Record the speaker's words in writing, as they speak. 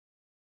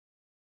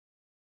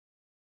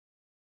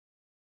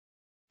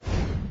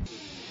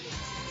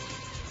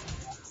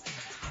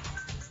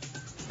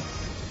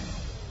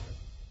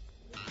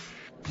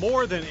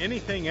More than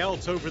anything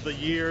else over the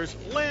years,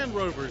 Land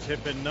Rovers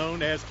have been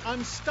known as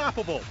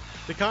unstoppable,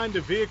 the kind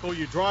of vehicle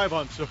you drive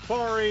on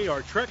safari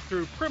or trek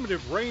through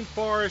primitive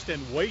rainforest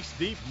and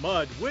waist-deep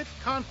mud with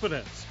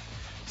confidence.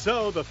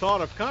 So the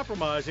thought of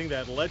compromising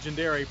that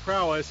legendary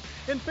prowess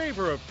in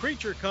favor of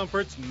creature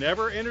comforts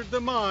never entered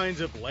the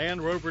minds of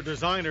Land Rover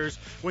designers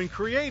when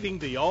creating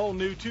the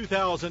all-new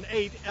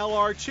 2008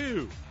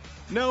 LR2.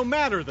 No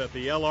matter that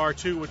the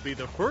LR2 would be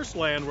the first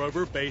Land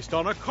Rover based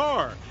on a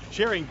car,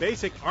 sharing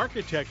basic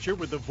architecture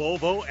with the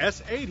Volvo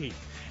S80.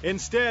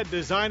 Instead,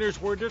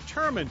 designers were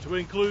determined to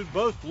include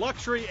both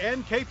luxury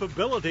and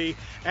capability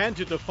and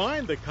to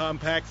define the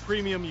compact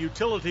premium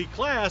utility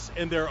class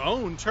in their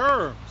own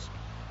terms.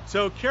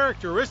 So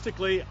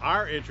characteristically,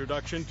 our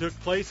introduction took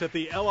place at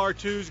the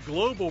LR2's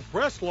global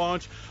press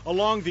launch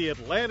along the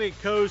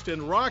Atlantic coast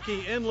and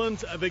rocky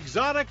inlands of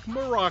exotic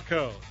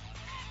Morocco.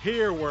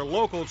 Here, where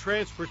local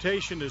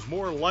transportation is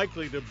more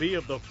likely to be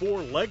of the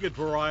four-legged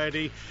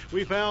variety,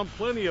 we found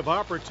plenty of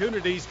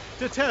opportunities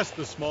to test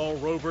the small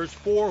Rover's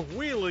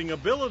four-wheeling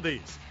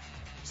abilities.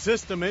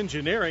 System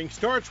engineering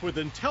starts with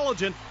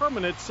intelligent,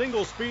 permanent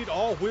single-speed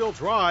all-wheel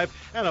drive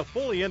and a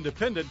fully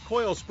independent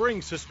coil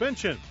spring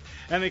suspension.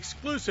 An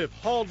exclusive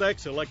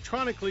Haldex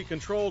electronically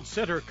controlled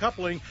center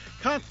coupling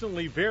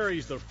constantly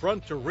varies the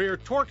front-to-rear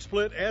torque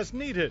split as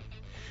needed.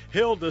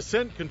 Hill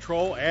descent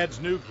control adds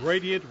new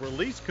gradient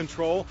release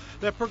control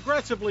that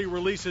progressively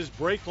releases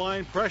brake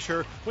line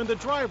pressure when the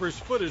driver's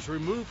foot is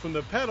removed from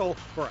the pedal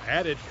for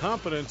added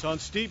confidence on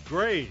steep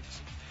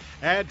grades.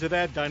 Add to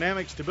that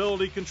dynamic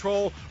stability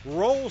control,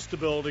 roll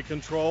stability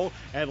control,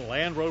 and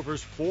Land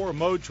Rover's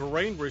 4-mode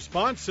terrain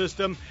response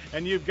system,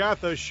 and you've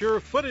got the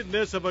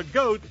sure-footedness of a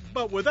goat,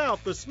 but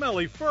without the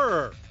smelly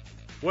fur.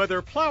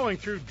 Whether plowing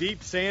through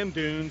deep sand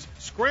dunes,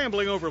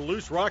 scrambling over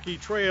loose rocky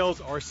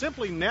trails, or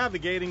simply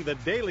navigating the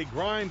daily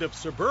grind of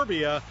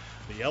suburbia,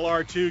 the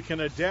LR2 can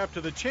adapt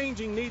to the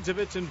changing needs of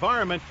its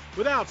environment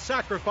without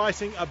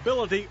sacrificing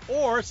ability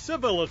or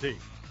civility.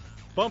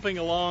 Bumping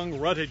along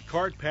rutted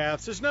cart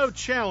paths is no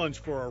challenge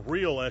for a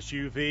real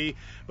SUV,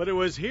 but it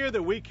was here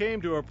that we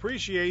came to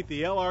appreciate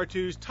the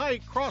LR2's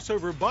tight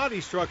crossover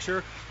body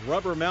structure,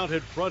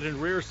 rubber-mounted front and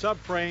rear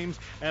subframes,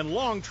 and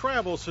long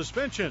travel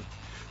suspension.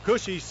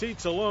 Cushy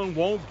seats alone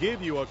won't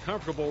give you a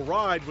comfortable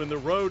ride when the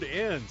road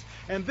ends,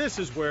 and this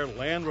is where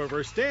Land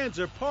Rover stands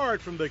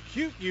apart from the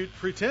cute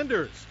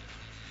pretenders.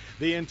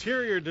 The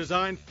interior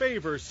design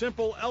favors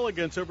simple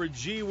elegance over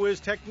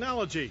gee-whiz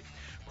technology.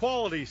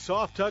 Quality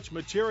soft-touch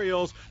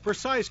materials,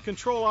 precise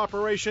control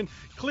operation,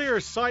 clear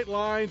sight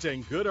lines,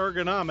 and good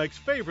ergonomics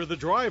favor the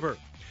driver.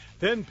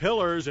 Thin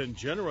pillars and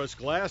generous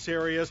glass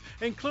areas,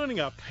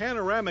 including a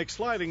panoramic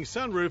sliding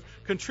sunroof,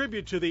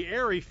 contribute to the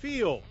airy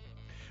feel.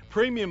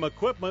 Premium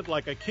equipment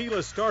like a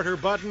keyless starter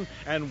button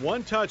and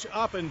one-touch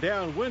up and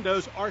down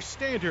windows are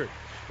standard,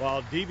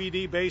 while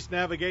DVD-based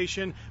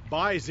navigation,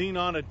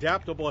 bi-xenon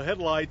adaptable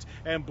headlights,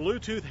 and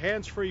Bluetooth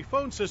hands-free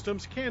phone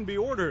systems can be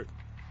ordered.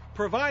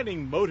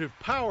 Providing motive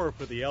power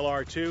for the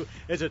LR2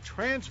 is a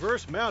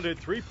transverse-mounted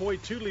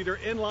 3.2-liter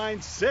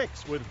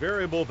inline-six with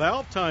variable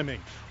valve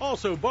timing,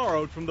 also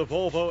borrowed from the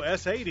Volvo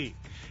S80.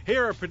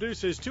 Here it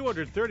produces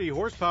 230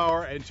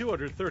 horsepower and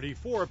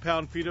 234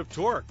 pound-feet of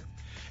torque.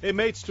 It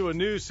mates to a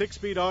new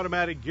 6-speed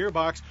automatic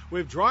gearbox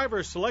with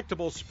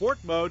driver-selectable sport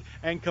mode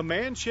and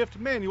command-shift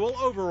manual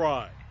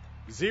override.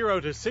 0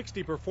 to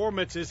 60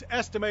 performance is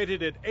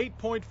estimated at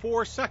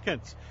 8.4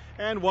 seconds.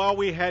 And while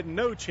we had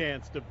no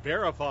chance to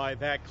verify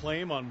that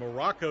claim on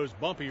Morocco's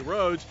bumpy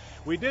roads,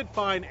 we did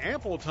find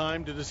ample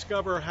time to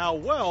discover how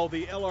well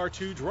the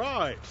LR2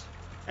 drives.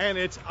 And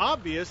it's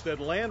obvious that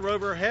Land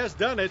Rover has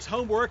done its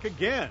homework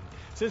again,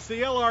 since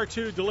the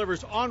LR2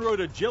 delivers on-road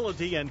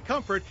agility and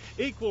comfort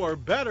equal or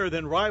better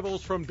than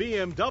rivals from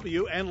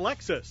BMW and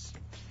Lexus.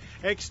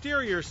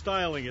 Exterior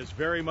styling is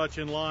very much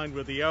in line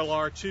with the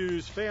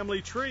LR2's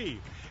family tree,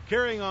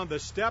 carrying on the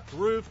stepped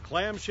roof,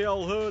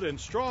 clamshell hood, and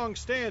strong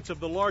stance of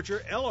the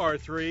larger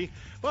LR3,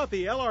 but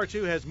the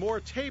LR2 has more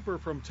taper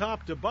from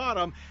top to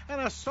bottom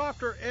and a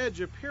softer edge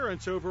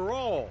appearance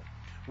overall.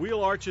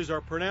 Wheel arches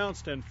are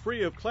pronounced and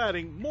free of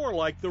cladding, more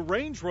like the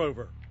Range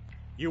Rover.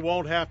 You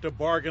won't have to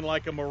bargain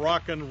like a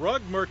Moroccan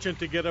rug merchant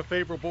to get a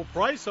favorable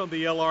price on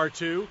the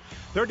LR2.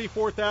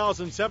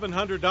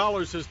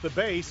 $34,700 is the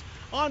base,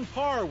 on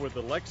par with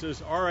the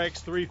Lexus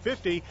RX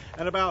 350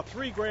 and about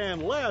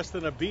 $3,000 less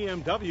than a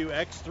BMW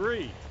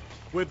X3.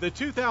 With the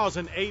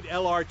 2008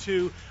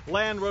 LR2,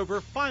 Land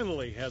Rover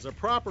finally has a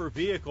proper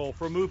vehicle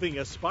for moving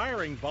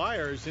aspiring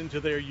buyers into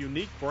their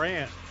unique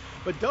brand.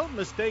 But don't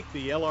mistake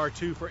the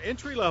LR2 for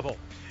entry-level.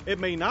 It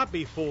may not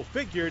be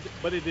full-figured,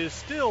 but it is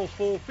still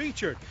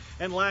full-featured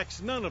and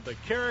lacks none of the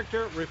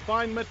character,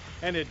 refinement,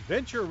 and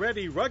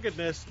adventure-ready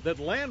ruggedness that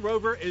Land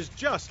Rover is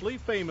justly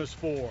famous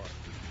for.